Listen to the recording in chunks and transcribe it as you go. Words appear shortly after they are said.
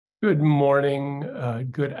Good morning,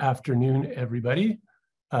 good afternoon, everybody,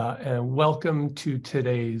 and welcome to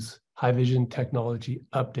today's Haivision Technology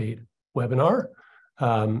Update webinar.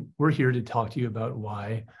 We're here to talk to you about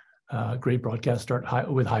why great broadcasts start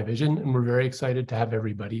with Haivision, and we're very excited to have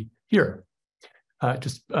everybody here.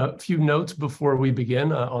 Just a few notes before we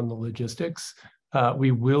begin on the logistics.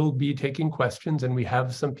 We will be taking questions, and we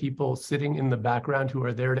have some people sitting in the background who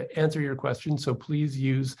are there to answer your questions, so please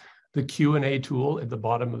use the Q&A tool at the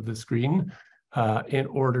bottom of the screen in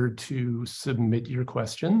order to submit your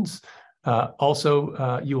questions.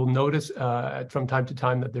 Also, you will notice from time to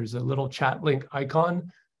time that there's a little chat link icon.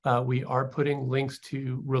 We are putting links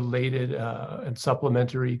to related and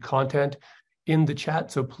supplementary content in the chat,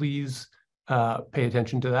 so please pay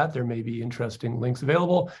attention to that. There may be interesting links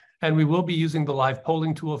available. And we will be using the live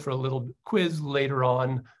polling tool for a little quiz later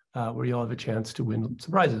on where you'll have a chance to win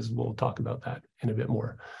some prizes. We'll talk about that in a bit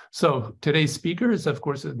more. So today's speaker is, of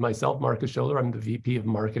course, myself, Marcus Scholler. I'm the VP of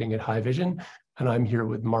Marketing at Haivision, and I'm here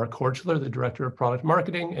with Mark Horchler, the Director of Product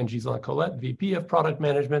Marketing, and Gislain Colette, VP of Product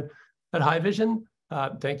Management at Haivision.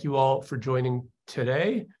 Thank you all for joining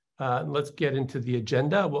today. Let's get into the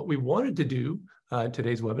agenda. What we wanted to do in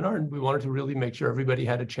today's webinar, and we wanted to really make sure everybody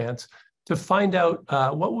had a chance to find out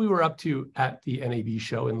what we were up to at the NAB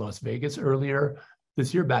show in Las Vegas earlier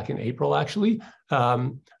this year, back in April, actually.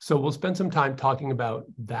 So we'll spend some time talking about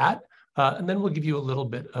that, and then we'll give you a little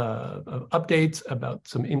bit of updates about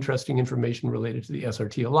some interesting information related to the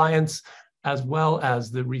SRT Alliance, as well as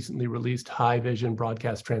the recently released Haivision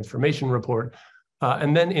Broadcast Transformation Report.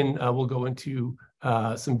 And then we'll go into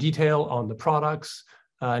some detail on the products,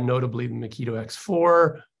 notably the Makito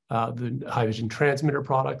X4, the Haivision transmitter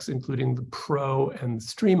products, including the Pro and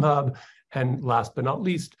StreamHub, and last but not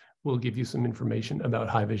least, we'll give you some information about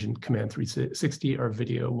Haivision Command 360, our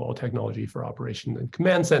video wall technology for operation and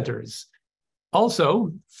command centers.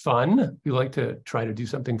 Also, fun, we like to try to do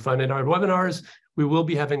something fun in our webinars. We will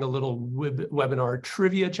be having a little webinar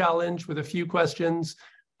trivia challenge with a few questions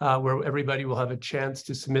where everybody will have a chance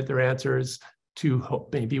to submit their answers to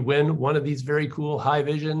maybe win one of these very cool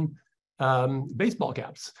Haivision baseball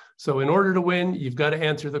caps. So in order to win, you've got to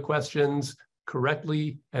answer the questions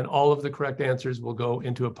correctly, and all of the correct answers will go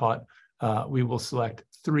into a pot. We will select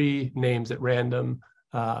 3 names at random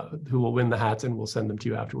who will win the hats, and we'll send them to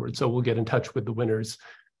you afterwards. So we'll get in touch with the winners.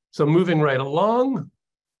 So moving right along,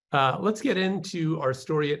 let's get into our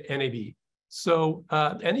story at NAB. So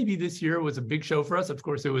NAB this year was a big show for us. Of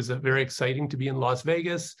course, it was very exciting to be in Las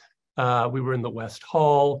Vegas. We were in the West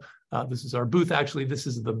Hall. This is our booth. Actually, this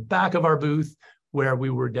is the back of our booth where we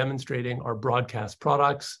were demonstrating our broadcast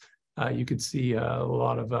products. You could see a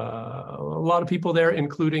lot of people there,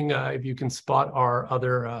 including if you can spot our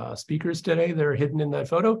other speakers today. They're hidden in that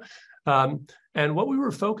photo. And what we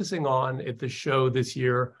were focusing on at the show this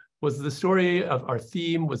year was the story of our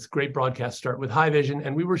theme was Great Broadcasts Start with Haivision,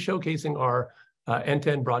 and we were showcasing our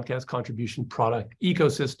end-to-end broadcast contribution product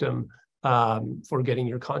ecosystem for getting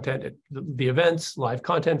your content at the events, live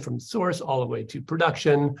content from source all the way to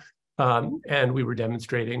production. And we were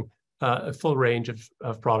demonstrating a full range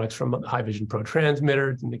of products from the Haivision Pro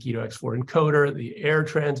transmitter, the Makito X4 encoder, the Air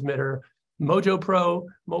transmitter, Mojo Pro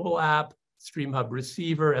mobile app, StreamHub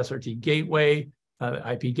receiver, SRT gateway,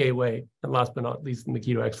 IP gateway, and last but not least, the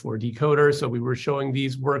Makito X4 decoder. So we were showing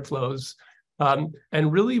these workflows.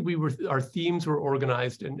 And really, our themes were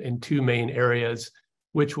organized in 2 main areas,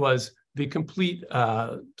 which was the complete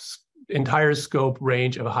entire scope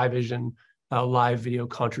range of Haivision live video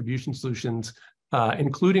contribution solutions,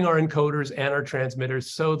 including our encoders and our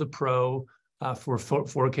transmitters. So the Pro for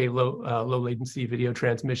 4K low latency video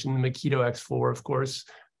transmission, the Makito X4, of course,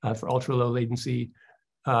 for ultra low latency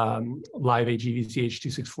live AGVCH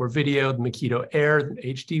 264 video, the Makito Air,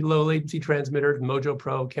 the HD low latency transmitter, the Mojo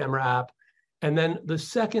Pro camera app. And then the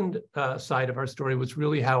second side of our story was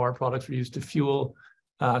really how our products were used to fuel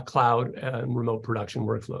cloud and remote production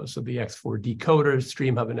workflows. So the X4 decoders,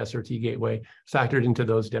 StreamHub, and SRT gateway factored into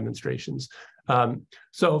those demonstrations.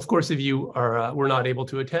 So of course, if you were not able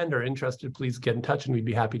to attend or interested, please get in touch and we'd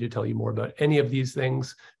be happy to tell you more about any of these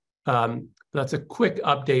things. That's a quick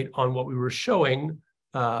update on what we were showing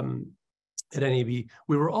at NAB.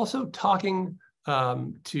 We were also talking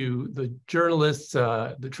to the journalists,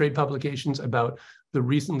 the trade publications about the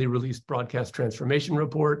recently released Broadcast Transformation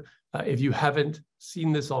Report. If you haven't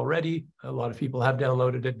seen this already, a lot of people have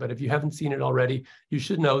downloaded it, but if you haven't seen it already, you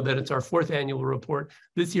should know that it's our 4th annual report.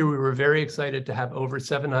 This year, we were very excited to have over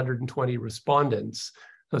 720 respondents.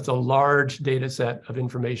 That's a large data set of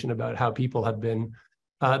information about how people have been,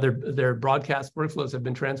 their broadcast workflows have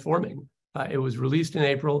been transforming. It was released in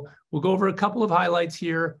April. We'll go over a couple of highlights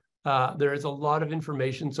here. There is a lot of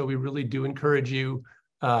information, so we really do encourage you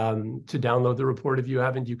to download the report. If you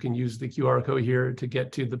haven't, you can use the QR code here to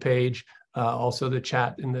get to the page. Also the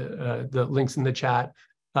chat in the links in the chat.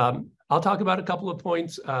 I'll talk about a couple of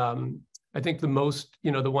points. I think the most,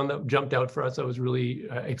 the one that jumped out for us that was really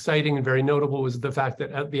exciting and very notable was the fact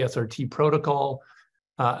that the SRT protocol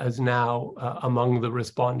is now among the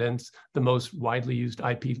respondents, the most widely used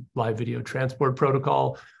IP live video transport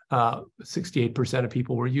protocol. 68% of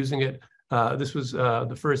people were using it. This was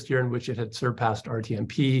the first year in which it had surpassed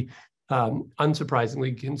RTMP.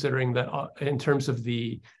 Unsurprisingly, considering that in terms of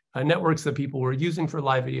the networks that people were using for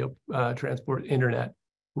live video transport, internet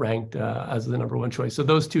ranked as the #1 choice. So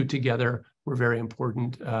those two together were very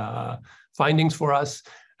important findings for us.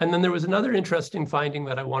 And then there was another interesting finding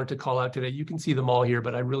that I wanted to call out today. You can see them all here,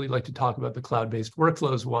 but I really like to talk about the cloud-based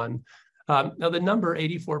workflows one. Now the number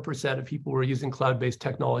 84% of people were using cloud-based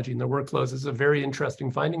technology in their workflows is a very interesting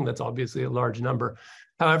finding. That's obviously a large number.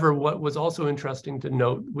 However, what was also interesting to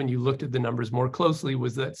note when you looked at the numbers more closely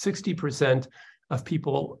was that 60% of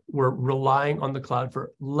people were relying on the cloud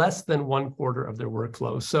for less than 1/4 of their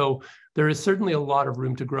workflow. So there is certainly a lot of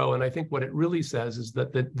room to grow. And I think what it really says is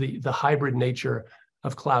that the hybrid nature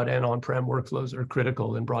of cloud and on-prem workflows are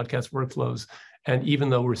critical in broadcast workflows. And even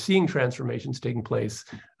though we're seeing transformations taking place,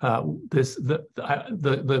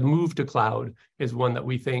 the move to cloud is one that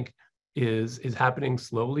we think is happening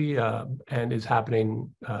slowly and is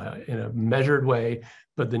happening in a measured way,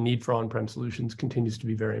 but the need for on-prem solutions continues to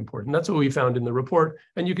be very important. That's what we found in the report.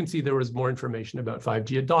 And you can see there was more information about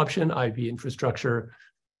 5G adoption, IP infrastructure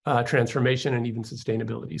transformation, and even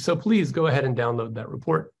sustainability. So please go ahead and download that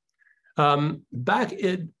report.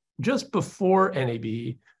 Just before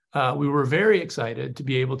NAB, we were very excited to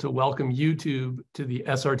be able to welcome YouTube to the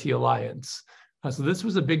SRT Alliance. So this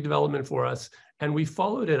was a big development for us, and we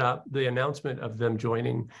followed it up, the announcement of them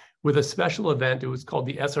joining, with a special event. It was called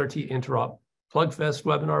the SRT Interop Plugfest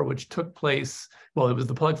webinar, which took place, well, it was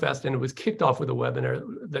the Plugfest, and it was kicked off with a webinar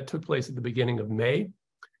that took place at the beginning of May.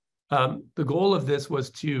 The goal of this was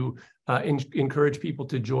to encourage people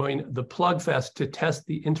to join the Plugfest to test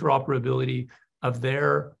the interoperability of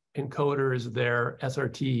their encoders, their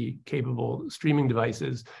SRT-capable streaming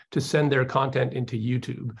devices to send their content into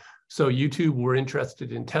YouTube. So YouTube were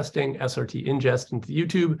interested in testing SRT ingest into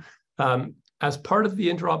YouTube. As part of the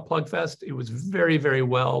Interop Plugfest, it was very, very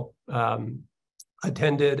well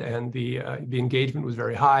attended, and the engagement was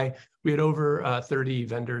very high. We had over 30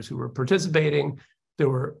 vendors who were participating. There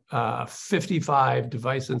were 55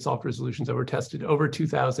 device and software solutions that were tested, over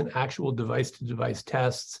 2,000 actual device-to-device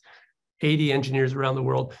tests, 80 engineers around the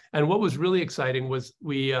world. And what was really exciting was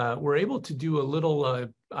we were able to do a little,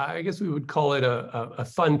 I guess we would call it a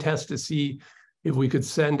fun test to see if we could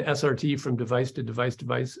send SRT from device to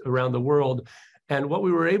device around the world. And what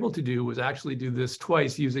we were able to do was actually do this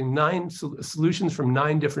twice using 9 solutions from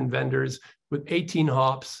 9 different vendors with 18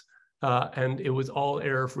 hops, and it was all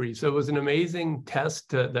error-free. So it was an amazing test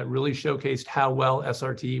that really showcased how well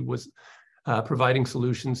SRT was providing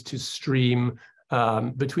solutions to stream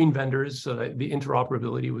between vendors, so that the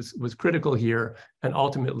interoperability was critical here. And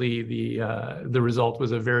ultimately, the result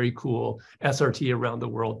was a very cool SRT around the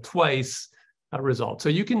world twice result. So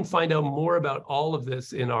you can find out more about all of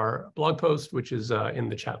this in our blog post, which is in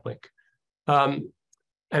the chat link.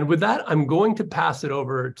 And with that, I'm going to pass it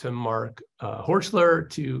over to Mark Horschler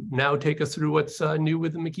to now take us through what's new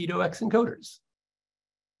with the Makito X encoders.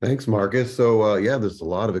 Thanks, Marcus. So yeah, there's a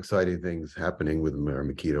lot of exciting things happening with our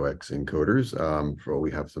Makito X encoders.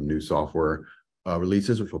 We have some new software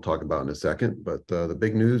releases, which we'll talk about in a second. But the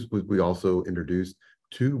big news was we also introduced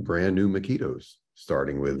 2 brand new Makitos,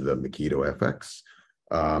 starting with the Makito FX.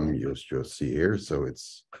 You'll see here. So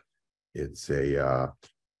it's a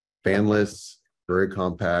fanless, very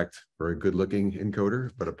compact, very good-looking encoder.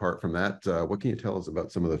 But apart from that, what can you tell us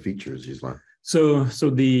about some of the features, Gisela? So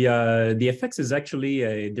the FX is actually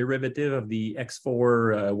a derivative of the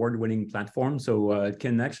X4 award-winning platform. So it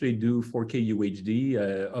can actually do 4K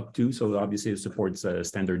UHD up to. So obviously it supports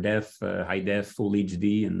standard def, high def, full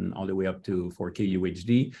HD, and all the way up to 4K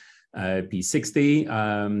UHD.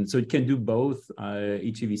 P60. So it can do both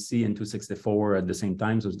HEVC and 264 at the same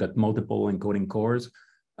time. So it's got multiple encoding cores.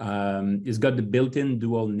 It's got the built-in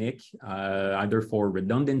dual NIC, either for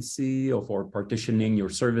redundancy or for partitioning your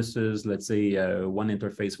services. Let's say one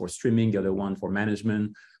interface for streaming, the other one for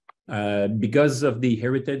management. Because of the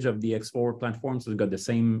heritage of the X4 platforms, it's got the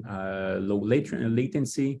same low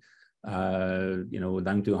latency, down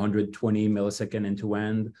to 120 millisecond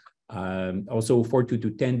end-to-end. Also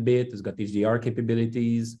 422 10-bit. It's got HDR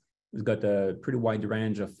capabilities. It's got a pretty wide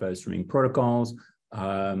range of streaming protocols.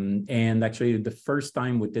 And actually, the first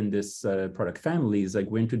time within this product family is like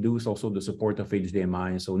we introduce also the support of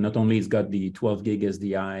HDMI. So not only it's got the 12 gig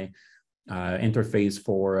SDI interface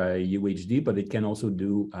for UHD, but it can also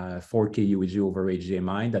do 4K UHD over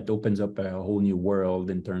HDMI. That opens up a whole new world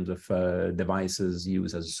in terms of devices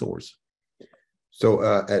used as a source. So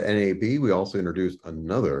at NAB, we also introduced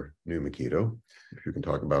another new Makito, if you can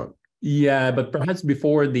talk about. Yeah, but perhaps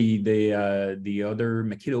before the other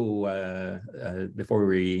Makito, before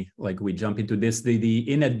we jump into this,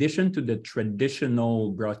 in addition to the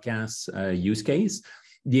traditional broadcast use case,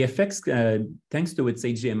 the FX, thanks to its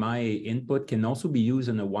HDMI input, can also be used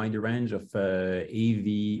in a wide range of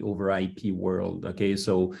AV over IP world. Okay,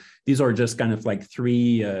 so these are just kind of like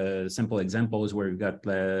three simple examples where we've got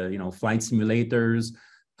flight simulators,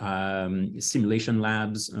 simulation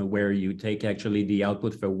labs where you take actually the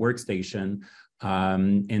output of a workstation,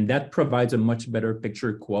 and that provides a much better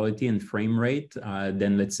picture quality and frame rate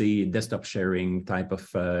than, let's say, desktop sharing type of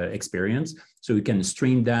experience. So you can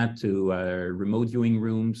stream that to remote viewing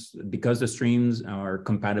rooms because the streams are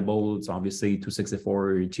compatible. It's obviously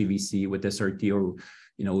 264 GVC with SRT or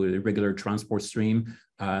regular transport stream.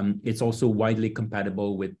 It's also widely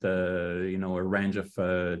compatible with a range of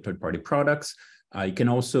third-party products. You can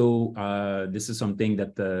also, this is something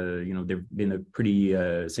that, there's been a pretty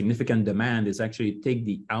significant demand, is actually take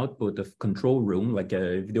the output of control room, like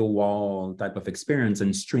a video wall type of experience,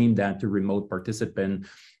 and stream that to remote participant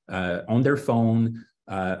on their phone,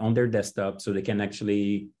 on their desktop, so they can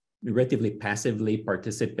actually relatively passively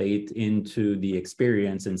participate into the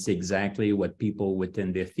experience and see exactly what people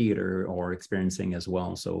within the theater are experiencing as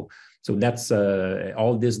well. So that's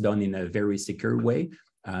all this done in a very secure way.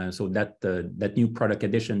 So that new product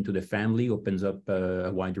addition to the family opens up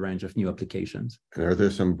a wide range of new applications. And are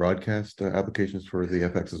there some broadcast applications for the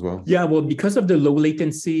FX as well? Yeah, well, because of the low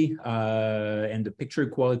latency and the picture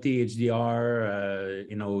quality, HDR,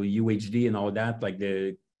 UHD and all that, like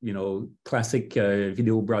the classic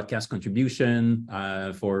video broadcast contribution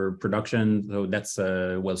for production. So that's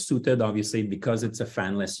well suited, obviously, because it's a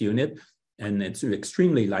fanless unit and it's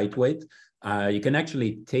extremely lightweight. You can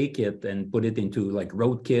actually take it and put it into like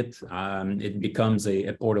road kit. It becomes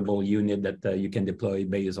a portable unit that you can deploy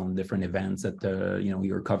based on different events that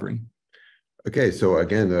you're covering. Okay, so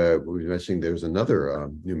again, we were mentioning there's another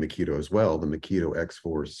new Makito as well, the Makito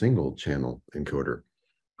X4 single channel encoder,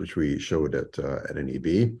 which we showed at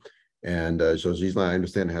NEB. And so Gisela, I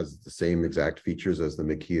understand, has the same exact features as the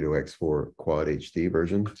Makito X4 Quad HD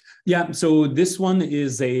version. Yeah, so this one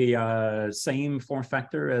is a same form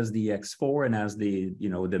factor as the X4 and as the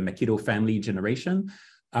the Makito family generation.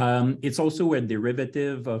 It's also a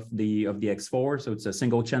derivative of the X4, so it's a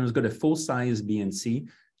single channel. It's got a full size BNC,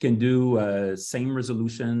 can do same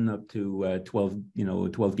resolution up to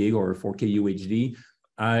 12 gig or 4K UHD.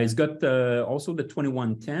 It's got also the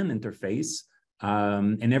 2110 interface.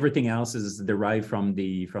 And everything else is derived from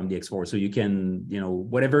the X4. So you can,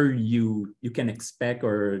 whatever you can expect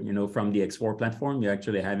or, from the X4 platform, you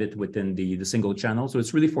actually have it within the single channel. So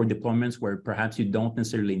it's really for deployments where perhaps you don't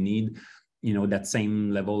necessarily need, that same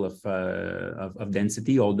level of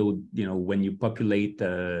density. Although, when you populate,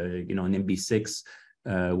 an MB6,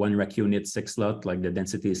 one rack unit, 6 slot, like the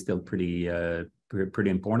density is still pretty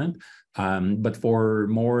important. But for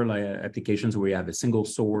more like applications where you have a single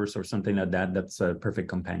source or something like that, that's a perfect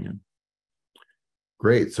companion.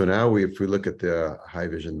 Great. So now if we look at the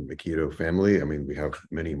Haivision Makito family, I mean, we have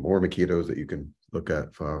many more Makitos that you can look at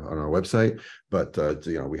on our website, but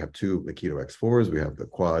we have two Makito X4s. We have the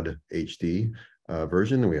Quad HD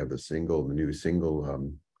version, and we have the new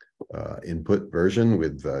single input version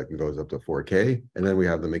with goes up to 4K, and then we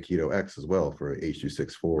have the Makito X as well for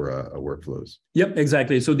H.264 workflows. Yep,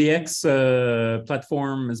 exactly. So the X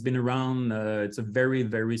platform has been around. It's a very,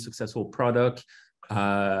 very successful product,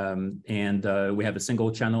 and we have a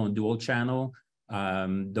single channel and dual channel.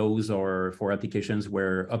 Those are for applications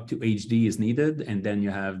where up to HD is needed, and then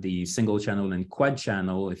you have the single channel and quad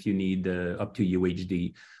channel if you need up to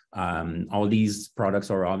UHD. All these products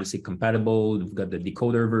are obviously compatible. We've got the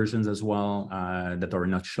decoder versions as well that are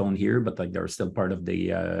not shown here, but like they're still part of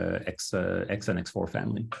the X and X4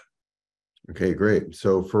 family. Okay, great.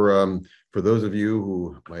 So for those of you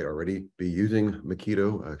who might already be using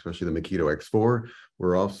Makito, especially the Makito X4,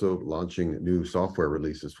 we're also launching new software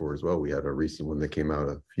releases for as well. We had a recent one that came out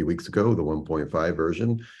a few weeks ago, the 1.5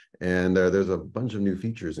 version, and there's a bunch of new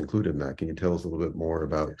features included in that. Can you tell us a little bit more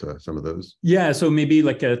about some of those? Yeah, so maybe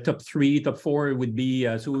like a top 3, top 4 would be,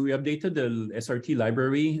 so we updated the SRT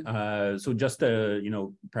library. So just,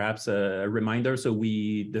 perhaps a reminder. So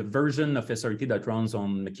the version of SRT that runs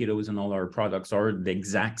on Makitos and all our products are the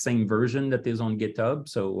exact same version version that is on GitHub.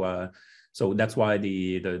 So that's why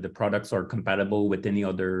the products are compatible with any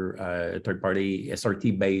other third-party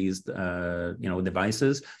SRT-based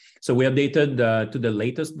devices. So we updated to the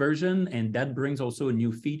latest version, and that brings also a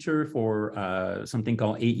new feature for something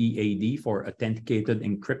called AEAD, for authenticated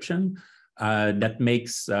encryption. That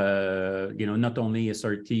makes not only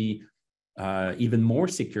SRT even more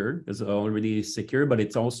secure, it's already secure, but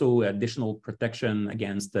it's also additional protection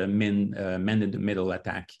against the man-in-the-middle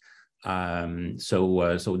attack.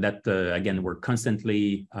 So that again, we're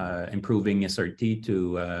constantly improving SRT to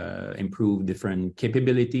improve different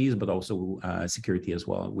capabilities, but also security as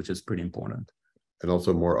well, which is pretty important. And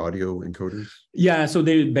also more audio encoders? Yeah, so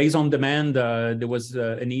based on demand, there was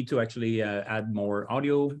a need to actually add more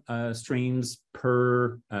audio streams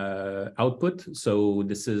per output. So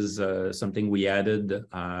this is something we added.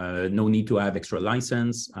 No need to have extra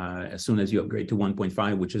license as soon as you upgrade to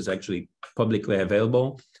 1.5, which is actually publicly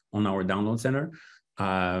available on our download center.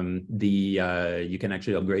 You can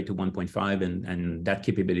actually upgrade to 1.5 and that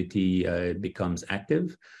capability becomes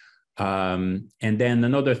active. And then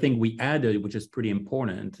another thing we added, which is pretty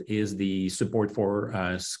important, is the support for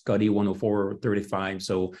SCSI 104.35.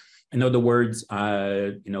 So in other words,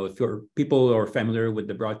 if people are familiar with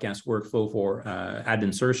the broadcast workflow for ad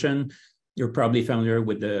insertion, you're probably familiar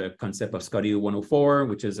with the concept of SCSI 104,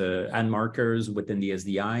 which is ad markers within the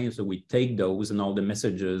SDI. So we take those and all the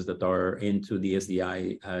messages that are into the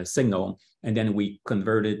SDI signal, and then we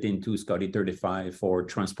convert it into SCSI 35 for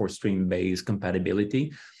transport stream-based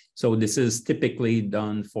compatibility. So this is typically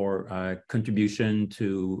done for contribution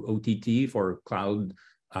to OTT for cloud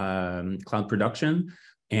production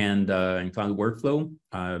and cloud workflow.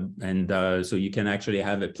 So you can actually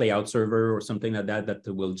have a playout server or something like that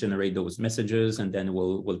will generate those messages, and then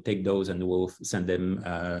we'll take those and we'll send them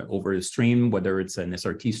over the stream, whether it's an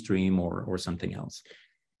SRT stream or something else.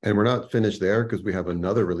 And we're not finished there, because we have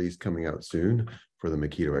another release coming out soon for the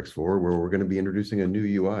Makito X4, where we're going to be introducing a new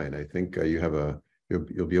UI. And I think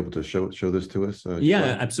you'll be able to show this to us.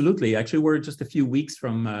 Yeah, absolutely. Actually, we're just a few weeks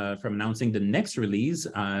from announcing the next release.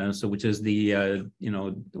 Which is the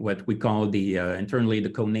what we call the internally the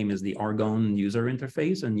code name is the Argon user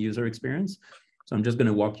interface and user experience. So I'm just going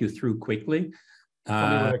to walk you through quickly. Tell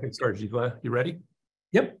me when I can start. You ready?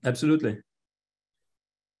 Yep, absolutely.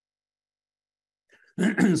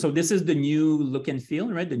 So this is the new look and feel,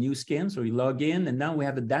 right? The new skin. So you log in, and now we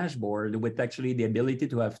have a dashboard with actually the ability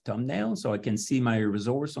to have thumbnails. So I can see my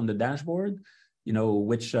resource on the dashboard,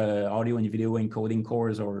 which audio and video encoding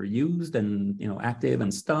cores are used and, active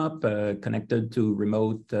and stop, connected to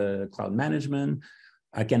remote cloud management.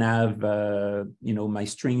 I can have, my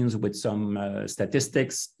streams with some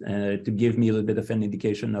statistics to give me a little bit of an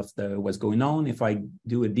indication of what's going on. If I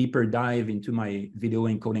do a deeper dive into my video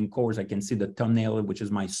encoding cores, I can see the thumbnail, which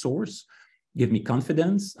is my source, give me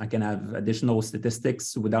confidence. I can have additional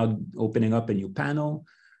statistics without opening up a new panel.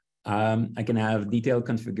 I can have detailed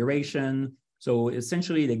configuration. So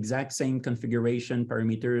essentially the exact same configuration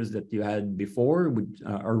parameters that you had before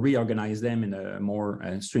or reorganize them in a more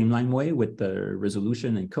streamlined way with the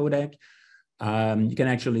resolution and codec. You can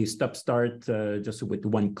actually start just with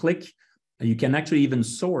one click. You can actually even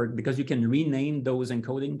sort, because you can rename those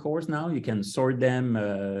encoding cores now. You can sort them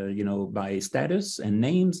by status and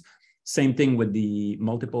names. Same thing with the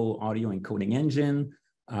multiple audio encoding engine.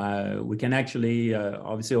 We can actually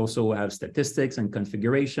obviously also have statistics and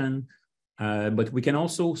configuration. But we can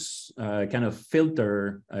also kind of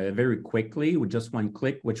filter very quickly with just one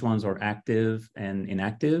click which ones are active and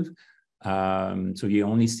inactive. So you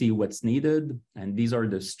only see what's needed. And these are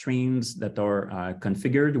the streams that are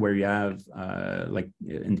configured, where you have, like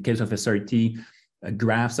in the case of SRT,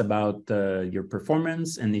 graphs about your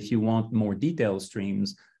performance. And if you want more detailed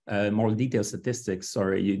streams, more detailed statistics,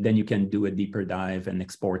 then you can do a deeper dive and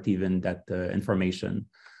export even that information.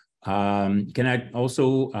 You can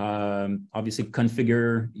also obviously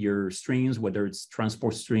configure your streams, whether it's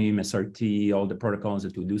transport stream, SRT, all the protocols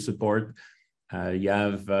that we do support. You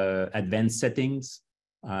have advanced settings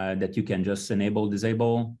that you can just enable,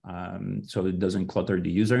 disable, so it doesn't clutter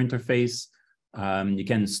the user interface. You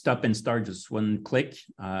can stop and start just one click,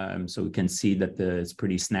 so we can see that it's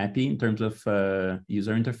pretty snappy in terms of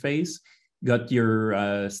user interface. Got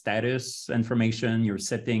your status information, your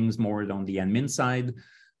settings more on the admin side.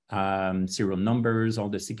 Serial numbers, all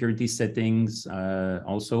the security settings,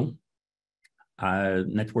 also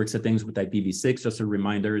network settings with IPv6. Just a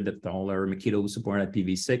reminder that all our Makito support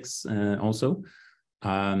IPv6 also.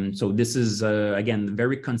 So this is again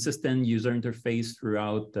very consistent user interface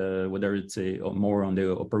throughout, whether it's more on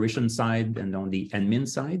the operation side and on the admin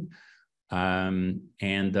side.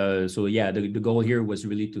 So yeah, the goal here was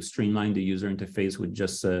really to streamline the user interface with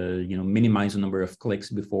just minimize the number of clicks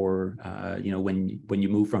before when you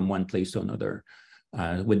move from one place to another.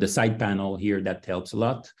 With the side panel here, that helps a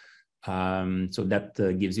lot. So that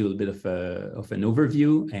gives you a little bit of an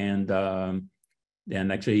overview,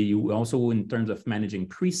 and actually you also, in terms of managing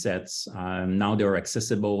presets, now they are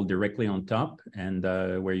accessible directly on top, and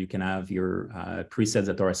where you can have your presets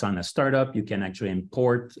that are assigned as startup, you can actually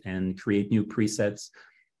import and create new presets,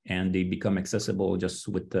 and they become accessible just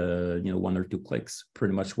with one or two clicks,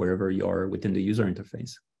 pretty much wherever you are within the user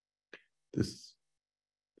interface. This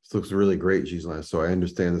looks really great, Ghislain. So I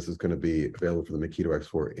understand this is going to be available for the Makito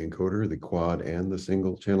X4 encoder, the quad and the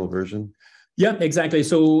single channel version. Yeah, exactly.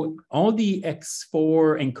 So all the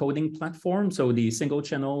X4 encoding platforms, so the single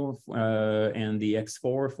channel and the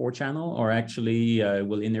X4 4-channel, are actually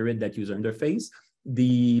will inherit that user interface.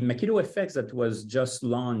 The Makito FX that was just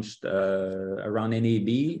launched around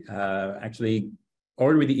NAB actually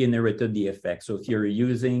already inherited the FX. So if you're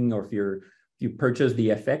using, or if you purchase the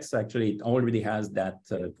FX, actually it already has that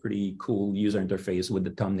pretty cool user interface with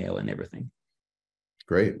the thumbnail and everything.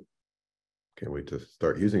 Great. Can't wait to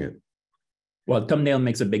start using it. Well, thumbnail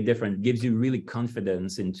makes a big difference. Gives you really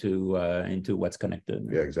confidence into what's connected.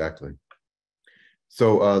 Yeah, exactly.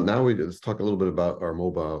 So now let's talk a little bit about our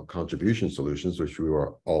mobile contribution solutions, which we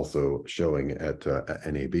are also showing at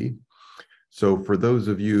NAB. So for those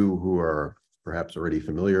of you who are perhaps already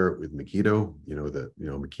familiar with Makito,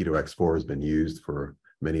 Makito X4 has been used for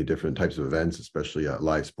many different types of events, especially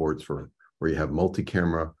live sports, where you have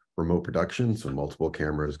multi-camera remote production, so multiple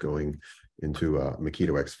cameras going into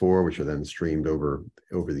Makito X4, which are then streamed over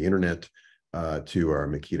the internet to our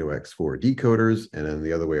Makito X4 decoders. And then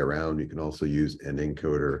the other way around, you can also use an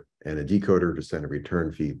encoder and a decoder to send a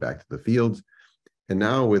return feed back to the fields. And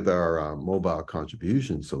now with our mobile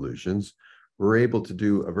contribution solutions, we're able to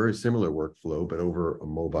do a very similar workflow, but over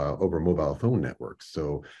mobile phone networks.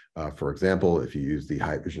 So, for example, if you use the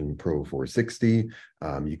Haivision Pro 460,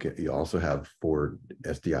 you also have 4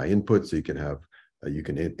 SDI inputs, so you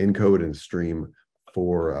can encode and stream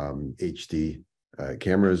 4 HD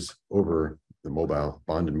cameras over the mobile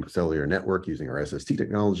bonded cellular network using our SST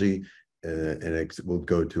technology, and it will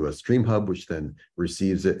go to a StreamHub, which then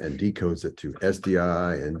receives it and decodes it to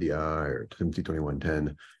SDI, NDI, or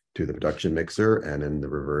SIMC2110 to the production mixer. And in the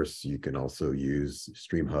reverse, you can also use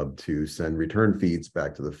StreamHub to send return feeds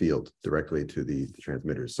back to the field directly to the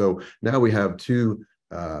transmitters. So now we have two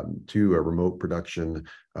remote production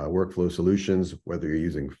workflow solutions, whether you're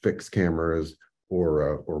using fixed cameras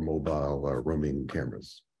or mobile roaming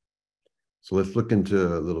cameras. So let's look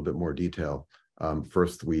into a little bit more detail.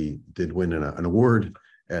 First, we did win an award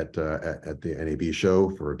at the NAB show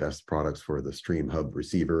for best products for the StreamHub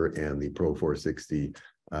receiver and the Pro 460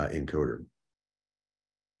 encoder.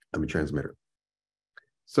 Transmitter.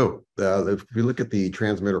 So if we look at the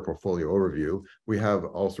transmitter portfolio overview, we have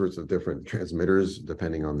all sorts of different transmitters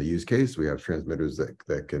depending on the use case. We have transmitters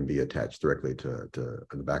that can be attached directly to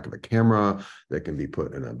the back of a camera, that can be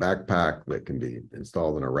put in a backpack, that can be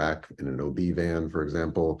installed in a rack in an OB van, for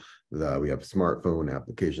example. We have smartphone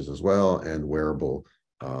applications as well, and wearable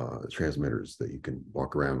transmitters that you can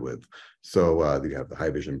walk around with. So you have the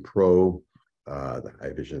Haivision Pro, the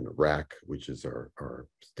Haivision Rack, which is our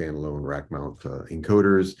standalone rack mount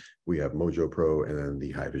encoders. We have Mojo Pro, and then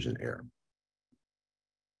the Haivision Air.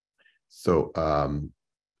 So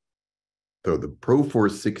the Pro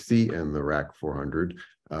 460 and the Rack 400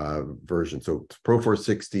 version. So Pro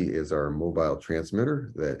 460 is our mobile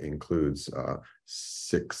transmitter that includes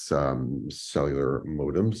 6 cellular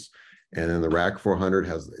modems. And then the Rack 400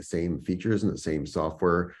 has the same features and the same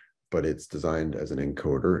software, but it's designed as an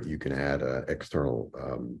encoder. You can add external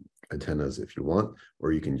antennas if you want,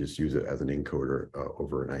 or you can just use it as an encoder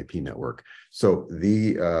over an IP network. So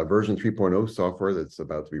the version 3.0 software that's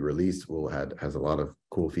about to be released has a lot of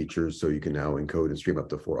cool features. So you can now encode and stream up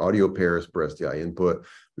to 4 audio pairs per SDI input.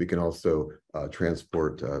 We can also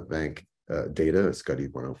transport bank data,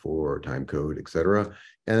 SCSI 104, time code, etc.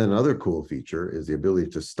 And another cool feature is the ability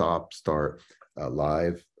to stop, start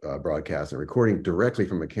live broadcast and recording directly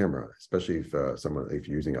from a camera, especially if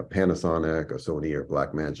you're using a Panasonic, a Sony, or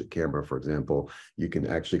Blackmagic camera, for example. You can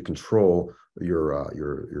actually control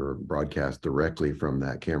your broadcast directly from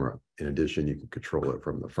that camera. In addition, you can control it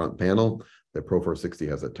from the front panel. The Pro 460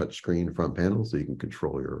 has a touchscreen front panel, so you can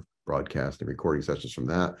control your broadcast and recording sessions from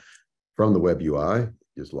that. From the web UI,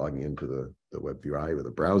 just logging into the web UI with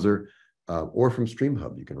a browser, or from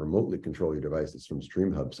StreamHub. You can remotely control your devices from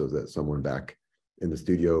StreamHub so that someone back in the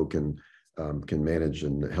studio can manage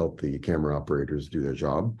and help the camera operators do their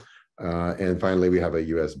job. And finally, we have a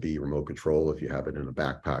USB remote control. If you have it in a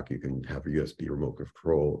backpack, you can have a USB remote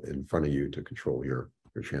control in front of you to control your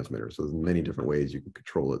transmitter. So there's many different ways you can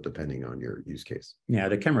control it depending on your use case. Yeah,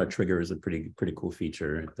 the camera trigger is a pretty cool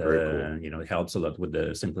feature. It, Very cool. It helps a lot with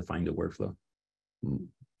the simplifying the workflow.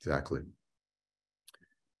 Exactly.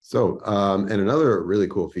 So, and another really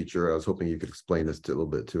cool feature, I was hoping you could explain this a little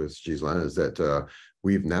bit to us, Ghislain, is that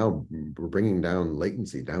we're bringing down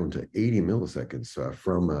latency down to 80 milliseconds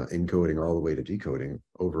from encoding all the way to decoding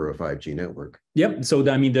over a 5G network. Yep. So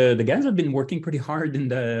the guys have been working pretty hard in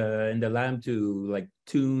the lab to like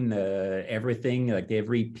tune everything, like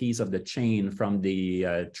every piece of the chain from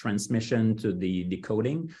the transmission to the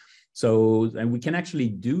decoding. So, and we can actually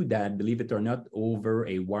do that, believe it or not, over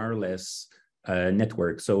a wireless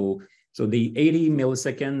network. So the 80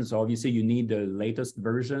 milliseconds, obviously you need the latest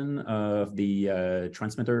version of the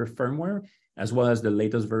transmitter firmware, as well as the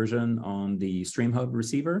latest version on the StreamHub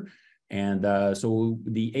receiver. And so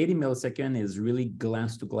the 80 millisecond is really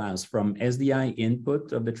glass to glass from SDI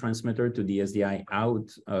input of the transmitter to the SDI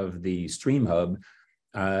out of the StreamHub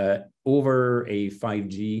over a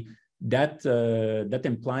 5G. That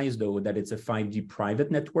implies, though, that it's a 5G private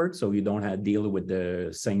network, so you don't have to deal with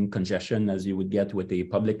the same congestion as you would get with a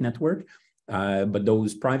public network. But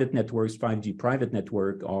those private networks, 5G private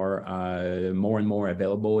network, are more and more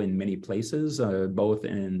available in many places, both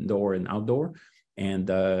indoor and outdoor. And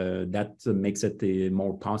that makes it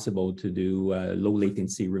more possible to do low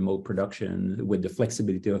latency remote production with the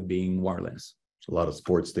flexibility of being wireless. A lot of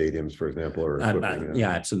sports stadiums, for example, are yeah,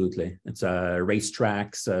 absolutely. It's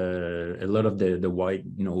racetracks, a lot of the wide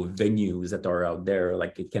venues that are out there.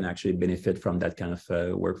 Like it can actually benefit from that kind of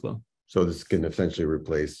workflow. So this can essentially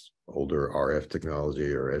replace older RF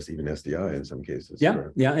technology or even SDI in some cases. Yeah,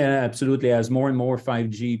 yeah, absolutely. As more and more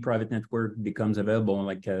 5G private network becomes available,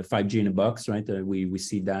 like 5G in a box, right? We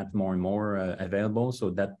see that more and more available. So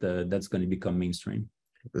that's going to become mainstream.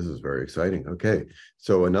 This is very exciting. Okay,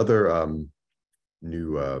 so another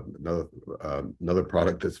another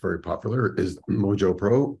product that's very popular is Mojo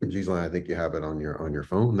Pro. Ghislain, I think you have it on your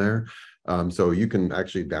phone there. So you can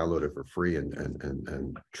actually download it for free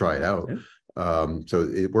and try it out.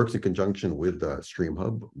 So it works in conjunction with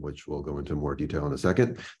StreamHub, which we'll go into more detail in a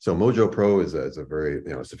second. So Mojo Pro is a very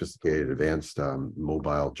sophisticated, advanced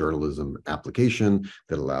mobile journalism application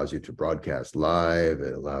that allows you to broadcast live.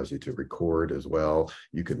 It allows you to record as well.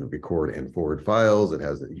 You can record and forward files.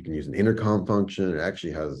 You can use an intercom function. It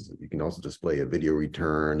actually has, you can also display a video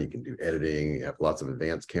return. You can do editing. You have lots of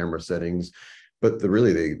advanced camera settings. But the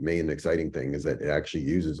main exciting thing is that it actually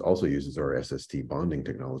also uses our SST bonding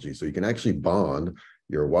technology. So you can actually bond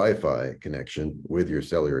your Wi-Fi connection with your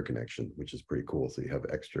cellular connection, which is pretty cool. So you have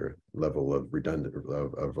extra level of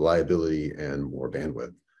of reliability and more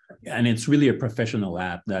bandwidth. And it's really a professional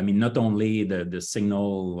app. I mean, not only the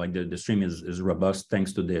signal, like the stream is robust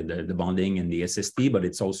thanks to the bonding and the SST, but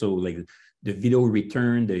it's also like the video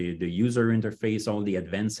return, the user interface, all the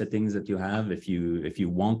advanced settings that you have. If you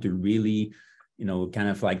want to really kind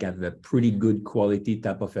of like have a pretty good quality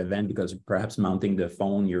type of event, because perhaps mounting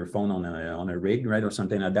your phone on a rig, right, or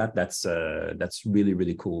something like that, that's really,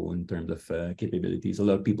 really cool in terms of capabilities. A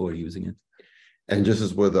lot of people are using it. And just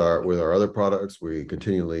as with our other products, we're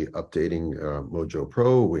continually updating Mojo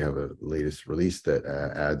Pro. We have a latest release that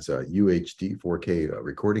adds UHD 4K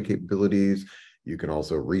recording capabilities. You can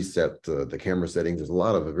also reset the camera settings. There's a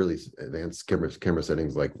lot of really advanced camera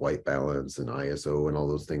settings like white balance and ISO and all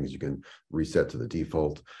those things you can reset to the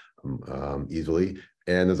default easily.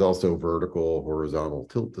 And there's also vertical, horizontal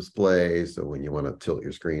tilt display. So when you want to tilt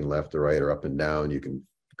your screen left or right or up and down, you can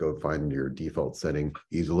go find your default setting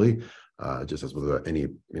easily, just as with any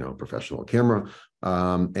professional camera.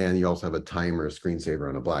 And you also have a timer screensaver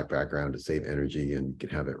on a black background to save energy, and you can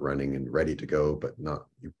have it running and ready to go, but not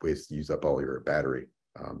use up all your battery.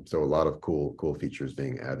 So a lot of cool features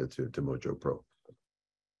being added to Mojo Pro.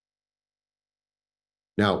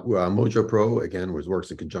 Now, Mojo Pro, again, works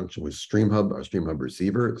in conjunction with StreamHub, our StreamHub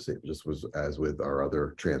receiver, just as with our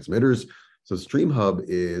other transmitters. So StreamHub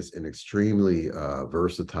is an extremely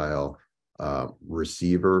versatile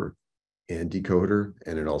receiver and decoder,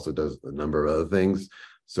 and it also does a number of other things.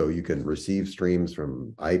 So you can receive streams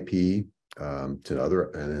from IP to other,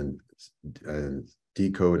 and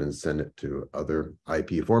decode and send it to other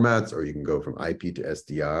IP formats, or you can go from IP to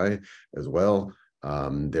SDI as well.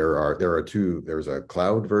 There's a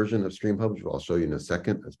cloud version of StreamHub, which I'll show you in a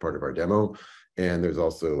second as part of our demo. And there's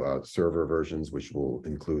also server versions, which will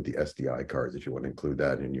include the SDI cards if you want to include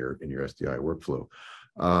that in your SDI workflow.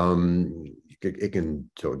 It can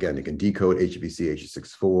decode HEVC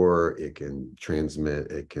H.264, it can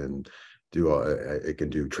transmit, it can it can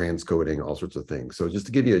do transcoding, all sorts of things. So just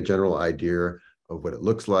to give you a general idea of what it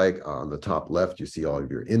looks like, on the top left, you see all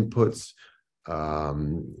of your inputs.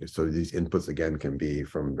 So these inputs, again, can be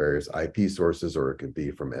from various IP sources, or it could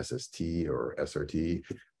be from SST or SRT.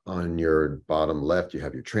 On your bottom left, you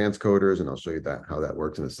have your transcoders, and I'll show you how that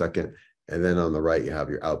works in a second. And then on the right, you have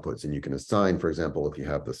your outputs, and you can assign, for example, if you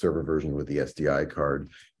have the server version with the SDI card,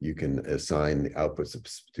 you can assign the outputs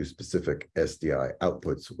to specific SDI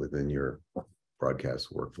outputs within your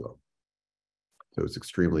broadcast workflow. So it's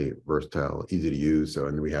extremely versatile, easy to use. So,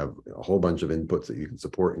 and we have a whole bunch of inputs that you can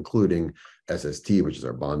support, including SST, which is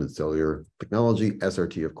our bonded cellular technology,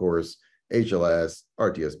 SRT, of course, HLS,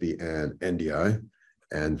 RTSP, and NDI.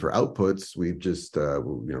 And for outputs, we've just,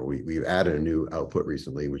 we've added a new output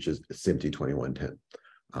recently, which is SMPTE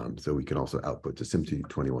 2110. So we can also output to SMPTE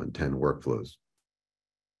 2110 workflows.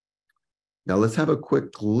 Now let's have a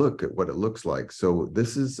quick look at what it looks like. So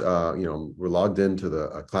this is, we're logged into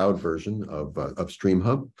the cloud version of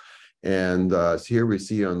StreamHub. And so here we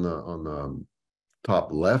see on the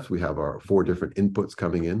top left, we have our 4 different inputs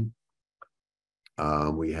coming in.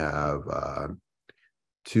 We have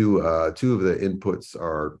two of the inputs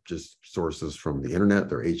are just sources from the internet.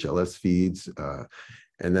 They're HLS feeds.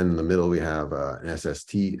 And then in the middle, we have an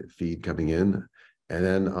SST feed coming in. And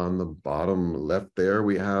then on the bottom left there,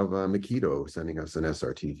 we have Makito sending us an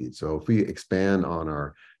SRT feed. So if we expand on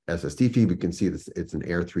our SST feed, we can see this, it's an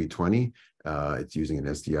Air 320. It's using an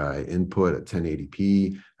SDI input at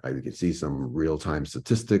 1080p. You can see some real-time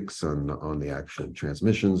statistics on the actual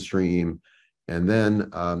transmission stream. And then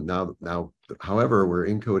now, however, we're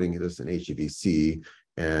encoding this in HEVC.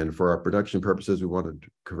 And for our production purposes, we want to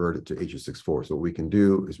convert it to H.264. So what we can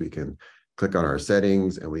do is we can click on our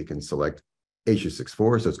settings and we can select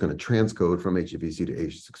H.264. So it's going to transcode from HEVC to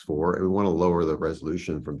H.264. And we want to lower the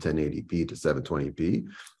resolution from 1080p to 720p.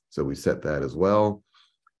 So we set that as well.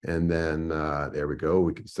 And then there we go.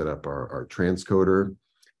 We can set up our transcoder.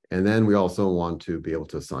 And then we also want to be able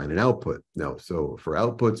to assign an output. Now, so for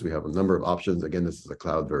outputs, we have a number of options. Again, this is a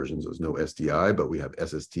cloud version, so there's no SDI, but we have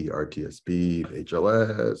SST, RTSP,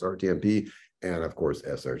 HLS, RTMP, and of course,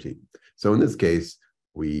 SRT. So in this case,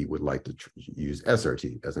 we would like to use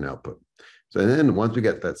SRT as an output. So then once we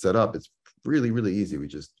get that set up, it's really, really easy. We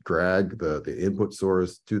just drag the input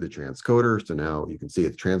source to the transcoder. So now you can see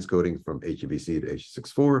it's transcoding from HEVC to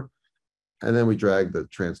H.264. And then we drag the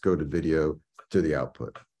transcoded video to the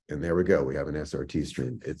output. And there we go. We have an SRT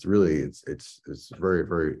stream. It's really, it's very,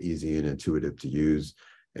 very easy and intuitive to use.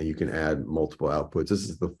 And you can add multiple outputs. This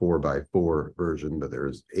is the 4x4 version, but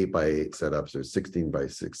there's 8x8 setups. There's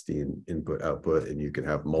 16x16 input output, and you can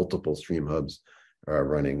have multiple stream hubs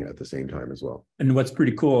running at the same time as well. And what's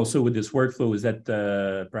pretty cool also with this workflow is that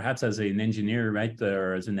perhaps as an engineer, right,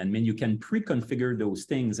 or as an admin, you can pre-configure those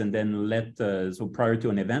things and then let, so prior to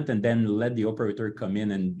an event, and then let the operator come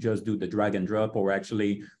in and just do the drag and drop, or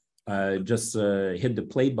actually just hit the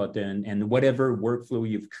play button, and whatever workflow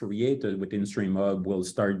you've created within StreamHub will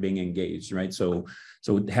start being engaged, right? So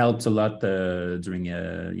it helps a lot during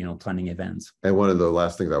planning events. And one of the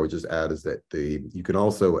last things I would just add is that you can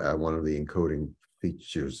also add one of the encoding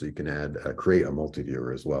features, so you can add create a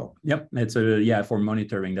multi-viewer as well. Yep, it's for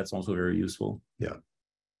monitoring. That's also very useful. Yeah.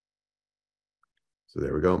 So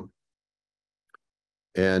there we go.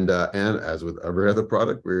 And as with every other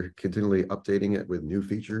product, we're continually updating it with new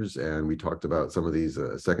features. And we talked about some of these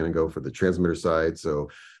a second ago for the transmitter side. So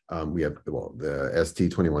we have the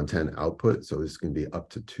ST2110 output. So this can be up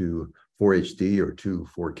to 2 4HD or 2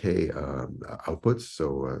 4K outputs.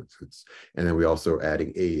 So and then we also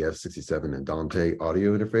adding AES67 and Dante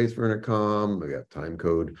audio interface for intercom. We have time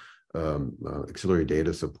code, auxiliary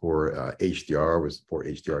data support, HDR. We support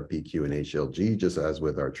HDR, PQ, and HLG, just as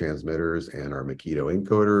with our transmitters and our Makito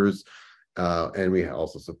encoders. And we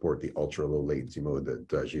also support the ultra low latency mode that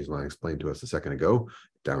Ghislain explained to us a second ago,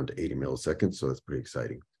 down to 80 milliseconds. So that's pretty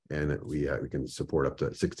exciting. And we can support up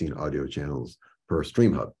to 16 audio channels per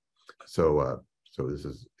StreamHub. So this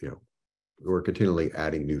is, we're continually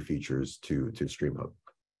adding new features to StreamHub.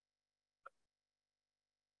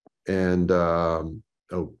 And I'll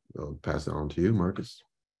pass it on to you, Marcus.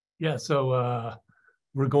 Yeah, so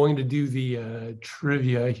we're going to do the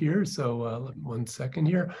trivia here. So 1 second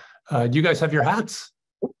here. Do you guys have your hats?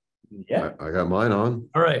 Yeah, I got mine on.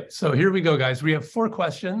 All right, so here we go, guys. We have 4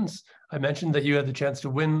 questions. I mentioned that you had the chance to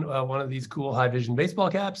win one of these cool Haivision baseball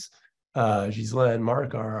caps. Ghislain and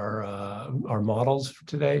Mark are our models for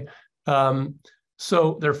today.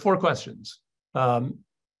 So there are 4 questions.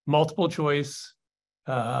 Multiple choice.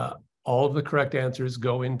 All of the correct answers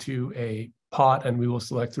go into a pot, and we will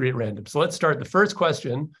select 3 at random. So let's start. The first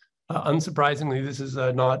question Unsurprisingly, this is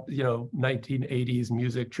not 1980s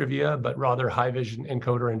music trivia, but rather Haivision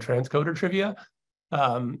encoder and transcoder trivia,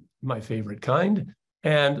 my favorite kind.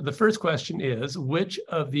 And the first question is, which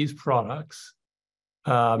of these products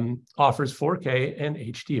offers 4K and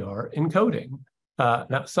HDR encoding?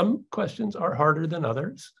 Now, some questions are harder than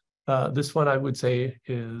others. This one I would say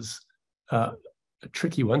is a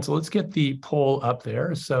tricky one. So let's get the poll up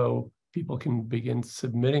there so people can begin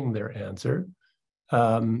submitting their answer.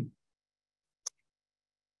 And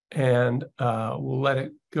we'll let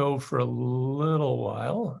it go for a little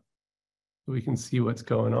while so we can see what's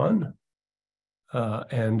going on.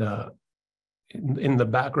 In the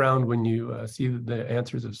background, when you see that the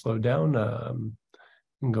answers have slowed down, you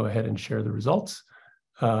can go ahead and share the results.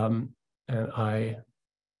 And I'm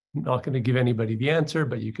not going to give anybody the answer,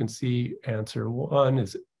 but you can see answer 1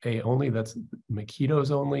 is A only, that's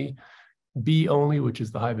Makito's only. B only, which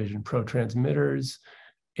is the Haivision Pro transmitters.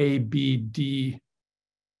 A, B, D,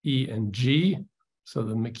 E, and G. So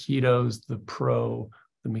the Makitos, the Pro,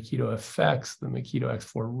 the Makito FX, the Makito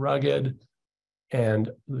X4 rugged, and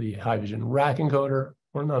the Haivision rack encoder,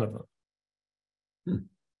 or none of them.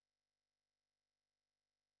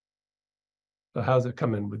 So how's it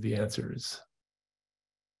coming with the answers?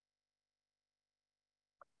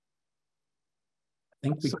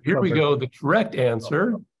 So here we go. The correct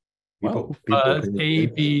answer was A,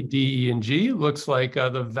 B, D, E, and G. Looks like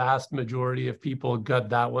the vast majority of people got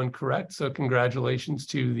that one correct. So congratulations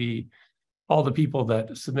to all the people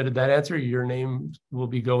that submitted that answer. Your name will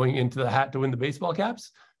be going into the hat to win the baseball caps.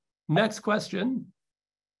 Next question.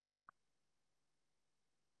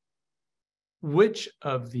 Which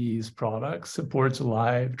of these products supports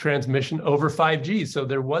live transmission over 5G? So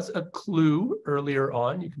there was a clue earlier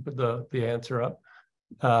on. You can put the answer up.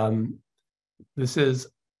 This is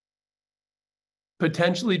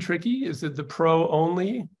potentially tricky. Is it the Pro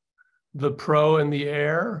only, the Pro and the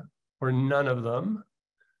Air, or none of them?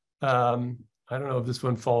 I don't know if this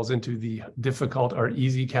one falls into the difficult or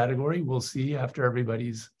easy category. We'll see after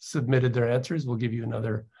everybody's submitted their answers. We'll give you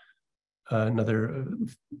another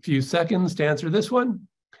few seconds to answer this one.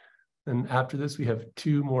 And after this, we have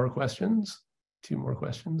two more questions.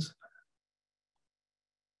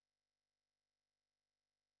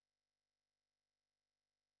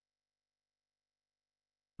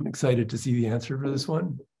 I'm excited to see the answer for this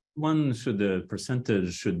one. The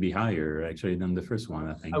percentage should be higher actually than the first one,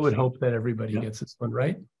 I think. I would hope that everybody gets this one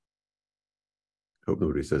right. Hope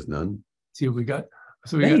nobody says none. See what we got.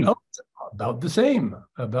 So we got about the same.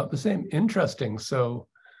 Interesting. So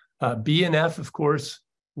B and F, of course,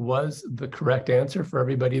 was the correct answer for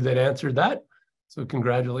everybody that answered that. So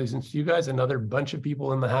congratulations to you guys. Another bunch of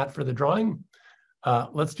people in the hat for the drawing.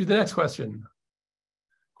 Let's do the next question.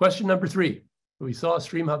 Question number 3. We saw a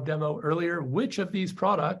StreamHub demo earlier. Which of these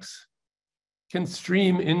products can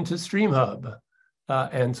stream into StreamHub?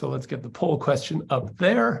 And so let's get the poll question up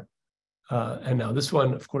there. And now this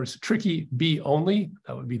one, of course, tricky. B only,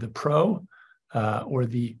 that would be the Pro, or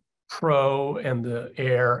the Pro and the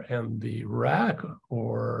Air and the rack,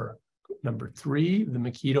 or number 3, the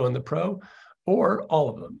Makito and the Pro, or all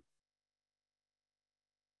of them.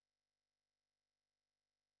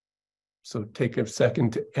 So take a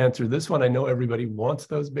second to answer this one. I know everybody wants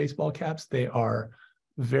those baseball caps. They are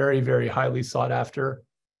very, very highly sought after,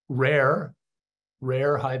 rare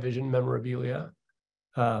Haivision memorabilia.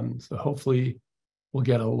 So hopefully we'll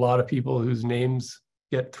get a lot of people whose names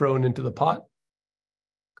get thrown into the pot.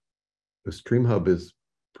 The StreamHub is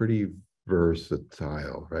pretty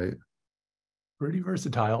versatile, right? Pretty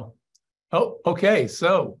versatile. Oh, okay.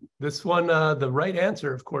 So this one, the right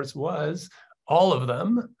answer, of course, was all of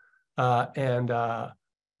them.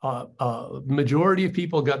 Majority of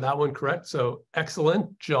people got that one correct. So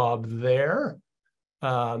excellent job there.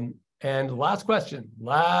 And last question.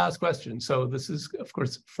 So this is, of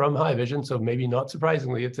course, from Haivision. So maybe not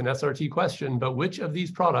surprisingly, it's an SRT question, but which of these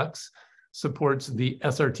products supports the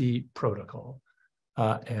SRT protocol?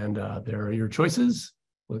 There are your choices.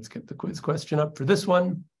 Let's get the quiz question up for this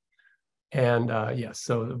one. And yes,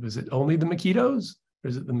 so was it only the Makitos? Or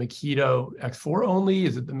is it the Makito X4 only?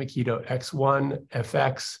 Is it the Makito X1,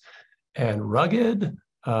 FX, and rugged?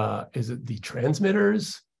 Is it the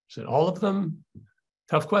transmitters? Is it all of them?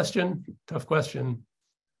 Tough question. I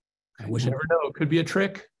wish I never know. It could be a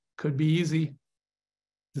trick. Could be easy.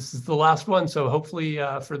 This is the last one. So hopefully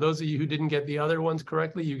for those of you who didn't get the other ones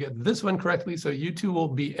correctly, you get this one correctly. So you two will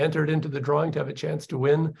be entered into the drawing to have a chance to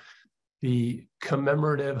win the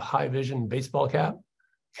commemorative Haivision baseball cap,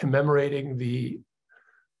 commemorating the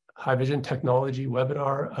Haivision technology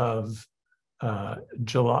webinar of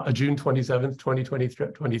June 27th,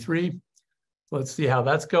 2023. let's see how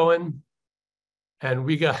that's going. And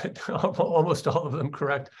we got almost all of them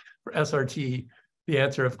correct for SRT. The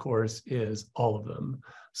answer, of course, is all of them.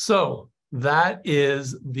 So that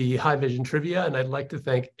is the Haivision trivia, and I'd like to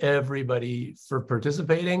thank everybody for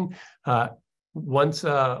participating. Once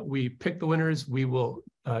we pick the winners, we will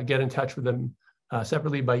get in touch with them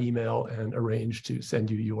separately by email and arrange to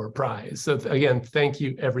send you your prize. So again, thank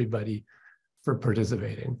you everybody for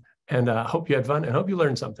participating, and hope you had fun and hope you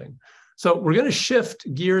learned something. So we're going to shift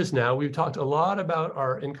gears now. We've talked a lot about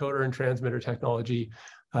our encoder and transmitter technology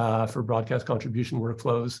for broadcast contribution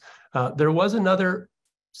workflows. There was another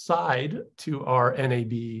side to our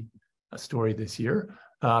NAB story this year.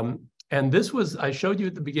 And this was, I showed you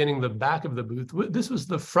at the beginning, the back of the booth. This was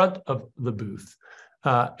the front of the booth.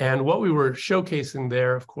 And what we were showcasing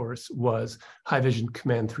there, of course, was Haivision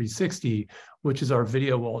Command 360, which is our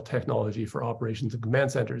video wall technology for operations and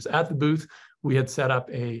command centers. At the booth, we had set up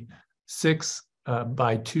a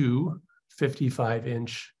 6x2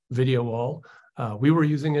 55-inch video wall. We were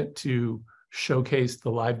using it to showcase the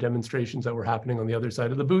live demonstrations that were happening on the other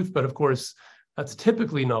side of the booth, but of course, that's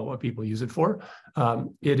typically not what people use it for.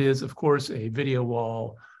 It is, of course, a video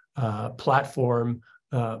wall platform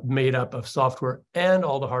made up of software and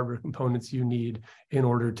all the hardware components you need in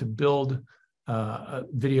order to build a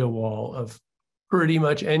video wall of pretty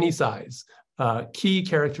much any size. Key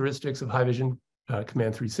characteristics of Haivision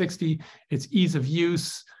Command 360, its ease of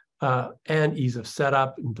use and ease of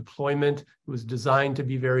setup and deployment. It was designed to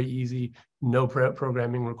be very easy, no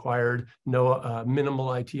programming required, no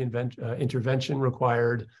minimal IT intervention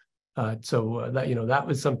required. So that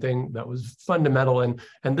was something that was fundamental. And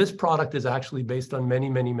this product is actually based on many,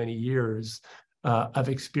 many, many years of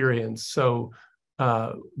experience. So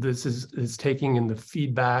this is taking in the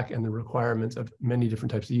feedback and the requirements of many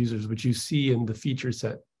different types of users, which you see in the feature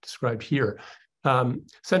set described here.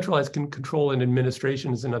 Centralized control and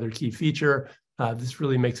administration is another key feature. This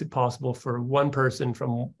really makes it possible for one person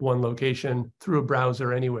from one location through a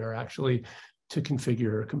browser anywhere, actually, to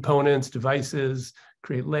configure components, devices,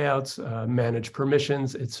 create layouts, manage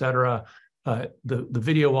permissions, etc. The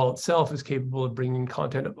video wall itself is capable of bringing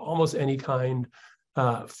content of almost any kind,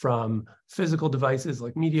 from physical devices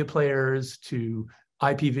like media players to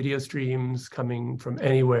IP video streams coming from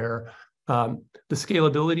anywhere. The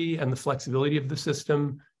scalability and the flexibility of the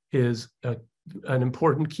system is an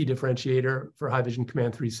important key differentiator for Haivision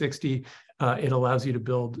Command 360. It allows you to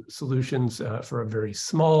build solutions for a very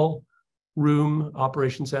small room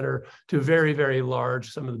operation center to very, very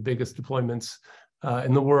large, some of the biggest deployments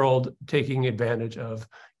in the world, taking advantage of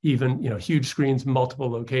even huge screens, multiple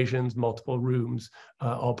locations, multiple rooms,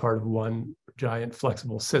 all part of one giant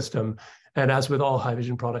flexible system. And as with all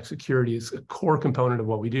Haivision products, security is a core component of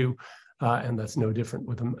what we do. And that's no different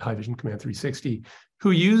with Haivision Command 360.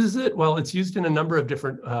 Who uses it? Well, it's used in a number of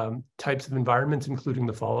different types of environments, including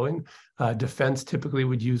the following. Defense typically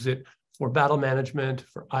would use it for battle management,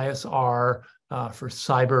 for ISR, for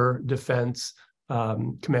cyber defense,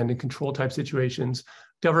 command and control type situations.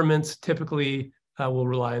 Governments typically will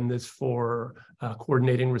rely on this for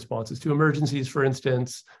coordinating responses to emergencies, for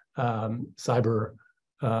instance, cyber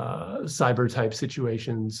type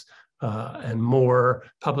situations, and more.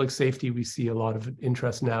 Public safety, we see a lot of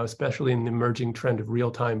interest now, especially in the emerging trend of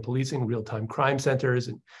real-time policing, real-time crime centers,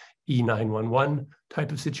 and E911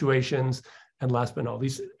 type of situations. And last but not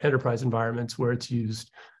least, enterprise environments where it's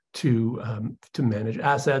used to manage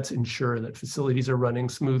assets, ensure that facilities are running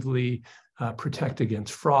smoothly, protect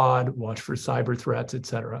against fraud, watch for cyber threats, et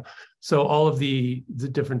cetera. So all of the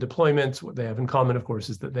different deployments, what they have in common, of course,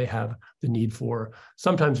 is that they have the need for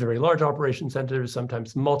sometimes very large operation centers,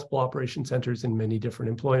 sometimes multiple operation centers in many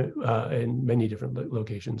different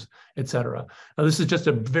locations, et cetera. Now, this is just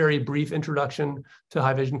a very brief introduction to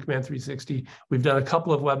Haivision Command 360. We've done a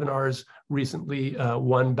couple of webinars recently,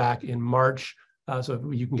 one back in March,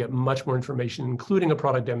 so you can get much more information, including a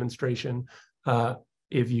product demonstration.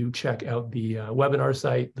 If you check out the webinar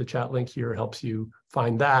site, the chat link here helps you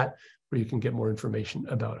find that, where you can get more information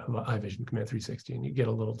about Haivision Command 360, and you get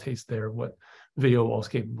a little taste there of what video wall is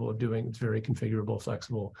capable of doing. It's very configurable,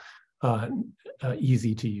 flexible,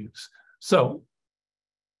 easy to use. So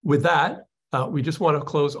with that, we just want to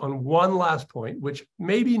close on one last point, which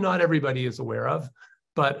maybe not everybody is aware of,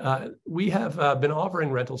 but we have been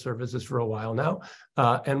offering rental services for a while now,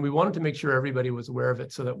 and we wanted to make sure everybody was aware of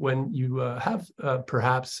it so that when you have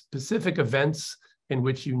perhaps specific events in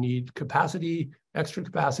which you need capacity, extra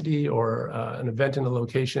capacity, or an event in a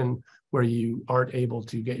location where you aren't able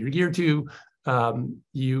to get your gear to,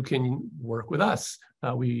 you can work with us.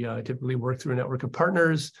 We typically work through a network of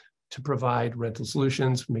partners to provide rental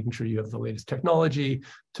solutions, making sure you have the latest technology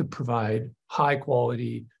to provide high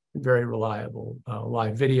quality, very reliable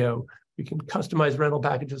live video. We can customize rental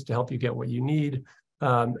packages to help you get what you need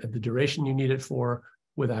at the duration you need it for,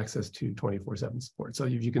 with access to 24/7 support. So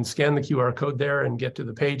if you can scan the QR code there and get to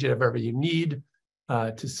the page if ever you need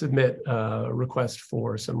to submit a request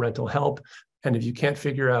for some rental help. And if you can't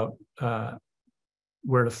figure out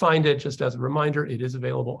where to find it, just as a reminder, it is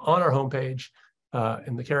available on our homepage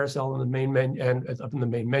in the carousel in the main menu, and up in the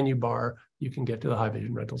main menu bar. You can get to the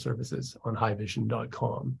Haivision rental services on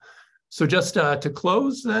haivision.com. So just to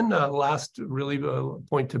close then, last really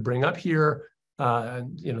point to bring up here,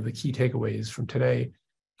 the key takeaways from today's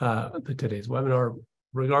webinar.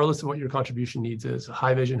 Regardless of what your contribution needs is,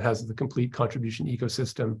 Haivision has the complete contribution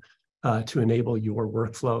ecosystem to enable your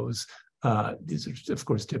workflows. These are, of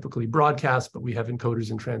course, typically broadcast, but we have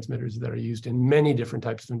encoders and transmitters that are used in many different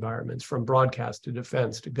types of environments, from broadcast to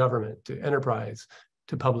defense to government to enterprise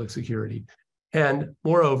to public security. And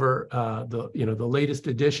moreover, the latest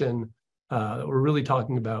edition, we're really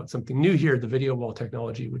talking about something new here, the video wall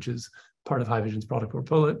technology, which is part of Haivision's product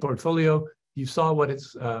portfolio. You saw what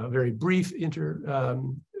it's a very brief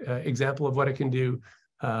example of what it can do.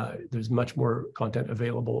 There's much more content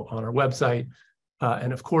available on our website.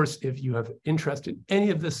 And of course, if you have interest in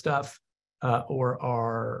any of this stuff or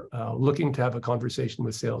are looking to have a conversation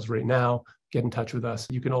with sales right now, get in touch with us.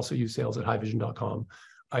 You can also use sales@haivision.com.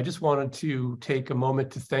 I just wanted to take a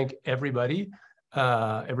moment to thank everybody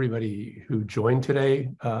who joined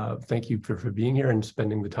today. Thank you for being here and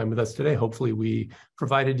spending the time with us today. Hopefully we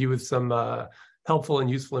provided you with some helpful and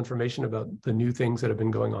useful information about the new things that have been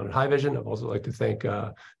going on at Haivision. I'd also like to thank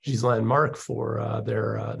Gisela and Mark for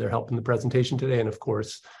their help in the presentation today. And of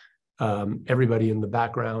course, everybody in the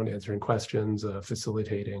background answering questions,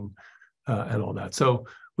 facilitating, and all that. So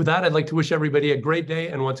with that, I'd like to wish everybody a great day.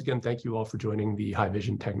 And once again, thank you all for joining the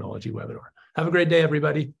Haivision Technology webinar. Have a great day,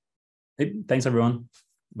 everybody. Hey, thanks, everyone.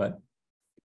 Bye.